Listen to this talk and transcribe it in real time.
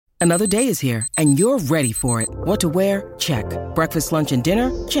Another day is here, and you're ready for it. What to wear? Check. Breakfast, lunch, and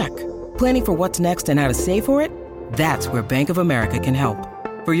dinner? Check. Planning for what's next and how to save for it? That's where Bank of America can help.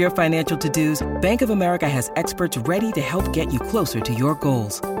 For your financial to-dos, Bank of America has experts ready to help get you closer to your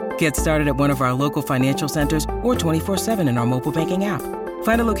goals. Get started at one of our local financial centers or 24/7 in our mobile banking app.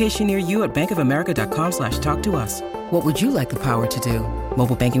 Find a location near you at bankofamerica.com/talktous. What would you like the power to do?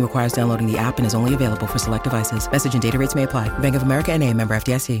 Mobile banking requires downloading the app and is only available for select devices. Message and data rates may apply. Bank of America N.A., member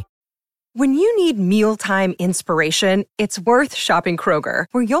FDIC. When you need mealtime inspiration, it's worth shopping Kroger,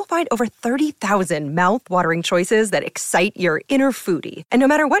 where you'll find over 30,000 mouth-watering choices that excite your inner foodie. And no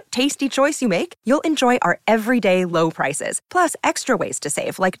matter what tasty choice you make, you'll enjoy our everyday low prices, plus extra ways to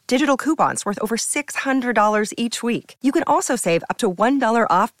save, like digital coupons worth over $600 each week. You can also save up to $1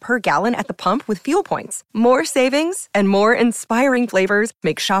 off per gallon at the pump with fuel points. More savings and more inspiring flavors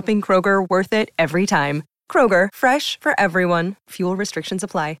make shopping Kroger worth it every time. Kroger, fresh for everyone. Fuel restrictions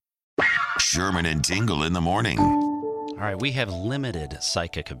apply. Sherman and Tingle in the morning. All right, we have limited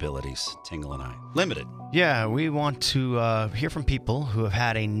psychic abilities, Tingle and I. Limited. Yeah, we want to hear from people who have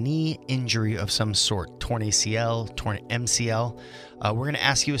had a knee injury of some sort, torn ACL, torn MCL. We're going to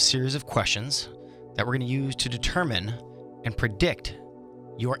ask you a series of questions that we're going to use to determine and predict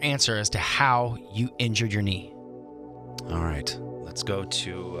your answer as to how you injured your knee. All right, let's go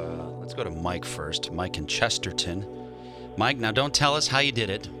to Mike first. Mike in Chesterton. Mike, now don't tell us how you did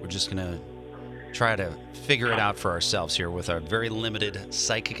it. We're just going to try to figure it out for ourselves here with our very limited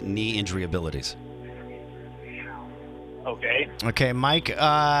psychic knee injury abilities. Okay. Okay, Mike,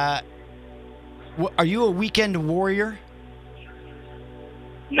 are you a weekend warrior?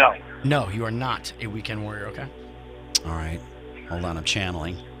 No. No, you are not a weekend warrior, okay? All right. Hold on, I'm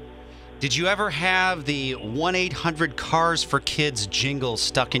channeling. Did you ever have the 1-800 Cars for Kids jingle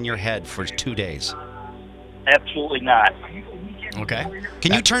stuck in your head for 2 days? Absolutely not. Okay.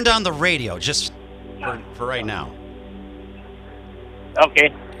 Can you turn down the radio just for right now?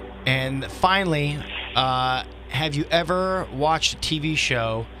 Okay. And finally, have you ever watched a TV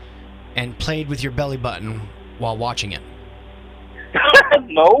show and played with your belly button while watching it?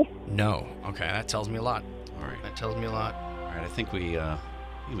 No. No. Okay, that tells me a lot. All right. That tells me a lot. All right, I think we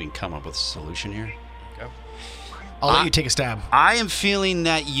can come up with a solution here. Okay. I'll let you take a stab. I am feeling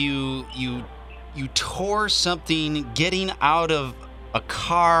that you tore something getting out of a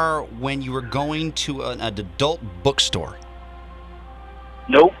car when you were going to an adult bookstore.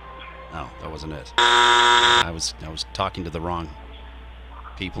 Nope. No, that wasn't it. I was talking to the wrong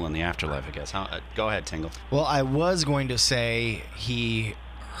people in the afterlife, I guess. Go ahead, Tingle. Well, I was going to say he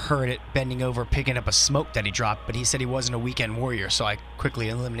heard it bending over, picking up a smoke that he dropped, but he said he wasn't a weekend warrior, so I quickly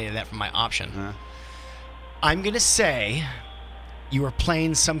eliminated that from my option. Huh? I'm going to say you were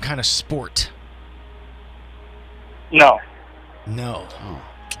playing some kind of sport. No. No. Oh,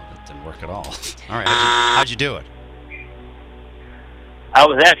 that didn't work at all. All right, how'd you do it? I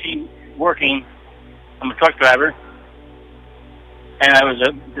was actually working. I'm a truck driver, and I was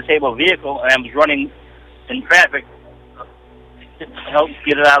a disabled vehicle, and I was running in traffic to help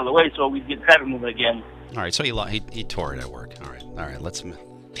get it out of the way so we'd get traffic moving again. All right, so he tore it at work. All right. Let's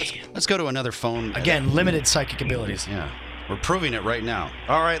go to another phone. Again, limited psychic abilities. Yeah, we're proving it right now.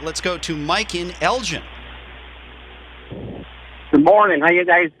 All right, let's go to Mike in Elgin. Good morning. How you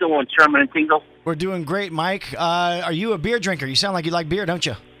guys doing, Sherman and Tingle? We're doing great, Mike. Are you a beer drinker? You sound like you like beer, don't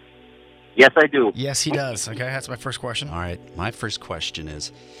you? Yes, I do. Yes, he does. Okay, that's my first question. All right, my first question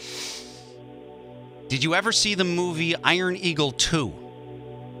is, did you ever see the movie Iron Eagle 2?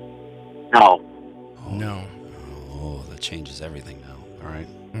 No. No. Oh, that changes everything now. All right.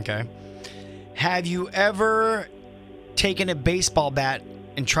 Okay. Have you ever taken a baseball bat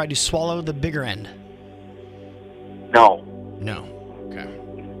and tried to swallow the bigger end? No. No. Okay.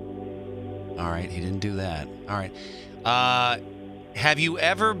 All right, he didn't do that. All right. Have you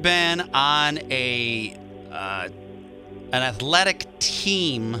ever been on an athletic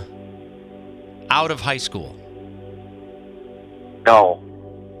team out of high school? No.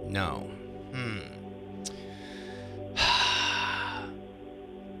 No.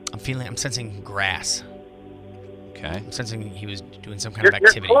 I'm sensing grass. Okay. I'm sensing he was doing some kind of You're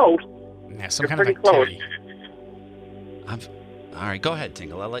activity. close. Yeah, some You're kind of pretty close. activity. All right, go ahead,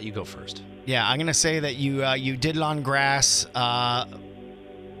 Tingle. I'll let you go first. Yeah, I'm gonna say that you did it on grass,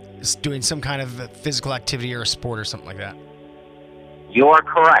 doing some kind of physical activity or a sport or something like that. You are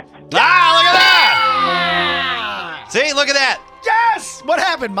correct. Ah, look at that! See, look at that. Yes! What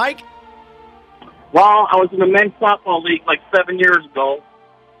happened, Mike? Well, I was in the men's softball league like 7 years ago,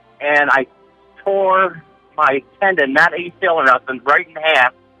 and I tore my tendon, not ACL or nothing, right in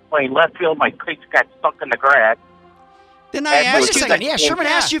half. Playing left field, my cleats got stuck in the grass. Didn't I ask Wait a you second. that? Yeah, Sherman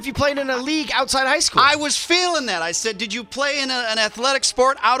asked you if you played in a league outside high school. I was feeling that. I said, did you play in an athletic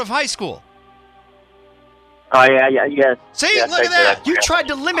sport out of high school? Oh, yeah. See, Yes, look I at that. did. You tried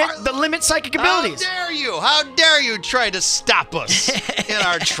to limit psychic abilities. How dare you? How dare you try to stop us in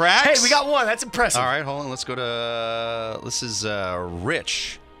our tracks? Hey, we got one. That's impressive. All right, hold on. Let's go to, this is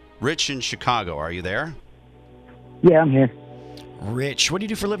Rich. Rich in Chicago. Are you there? Yeah, I'm here. Rich, what do you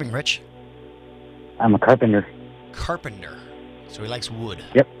do for a living, Rich? I'm a carpenter. Carpenter. So he likes wood.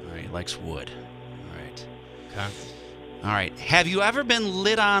 Yep. All right, he likes wood. All right. Okay. All right. Have you ever been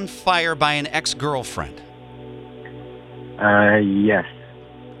lit on fire by an ex-girlfriend? Yes.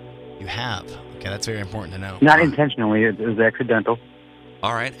 You have. Okay, that's very important to know. Not intentionally. It was accidental.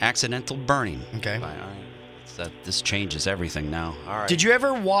 All right. Accidental burning. Okay. All right. This changes everything now. All right. Did you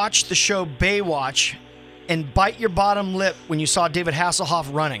ever watch the show Baywatch and bite your bottom lip when you saw David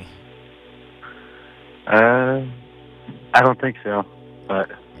Hasselhoff running? I don't think so, but...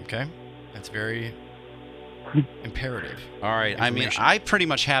 Okay. That's very imperative. All right. I mean, I pretty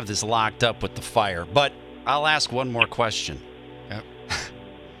much have this locked up with the fire, but I'll ask one more question. Yep.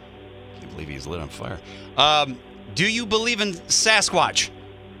 Can't believe he's lit on fire. Do you believe in Sasquatch?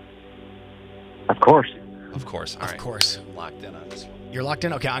 Of course. Of course. All right. Of course. I'm locked in on this one. You're locked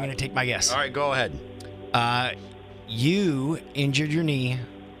in? Okay, I'm going to take my guess. All right, go ahead. You injured your knee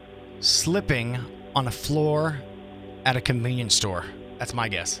slipping on a floor at a convenience store. That's my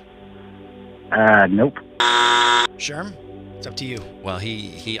guess. Nope. Sherm, it's up to you. Well,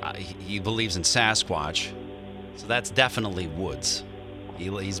 he believes in Sasquatch, so that's definitely woods. He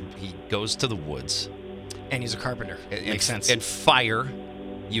goes to the woods. And he's a carpenter. Makes sense. And fire,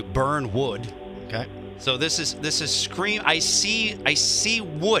 you burn wood. Okay. So this is scream. I see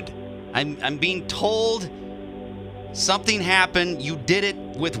wood. I'm being told something happened. You did it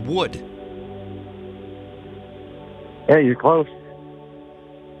with wood. Yeah, you're close.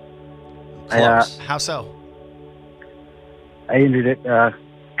 Close. How so? I injured it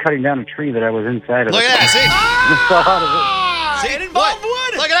cutting down a tree that I was inside of. Look at that. See? It involved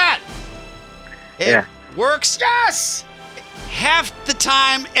wood. Look at that. Yeah. It works. Yes. Half the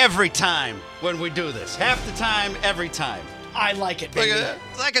time, every time when we do this. Half the time, every time. I like it, Look baby. at that.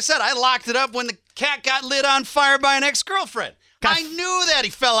 Like I said, I locked it up when the cat got lit on fire by an ex-girlfriend. God. I knew that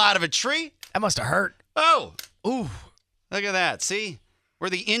he fell out of a tree. That must have hurt. Oh. Ooh. Look at that. See? We're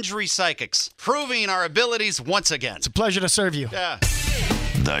the injury psychics, proving our abilities once again. It's a pleasure to serve you. Yeah.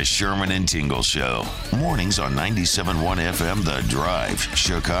 The Sherman and Tingle Show. Mornings on 97.1 FM The Drive,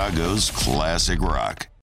 Chicago's classic rock.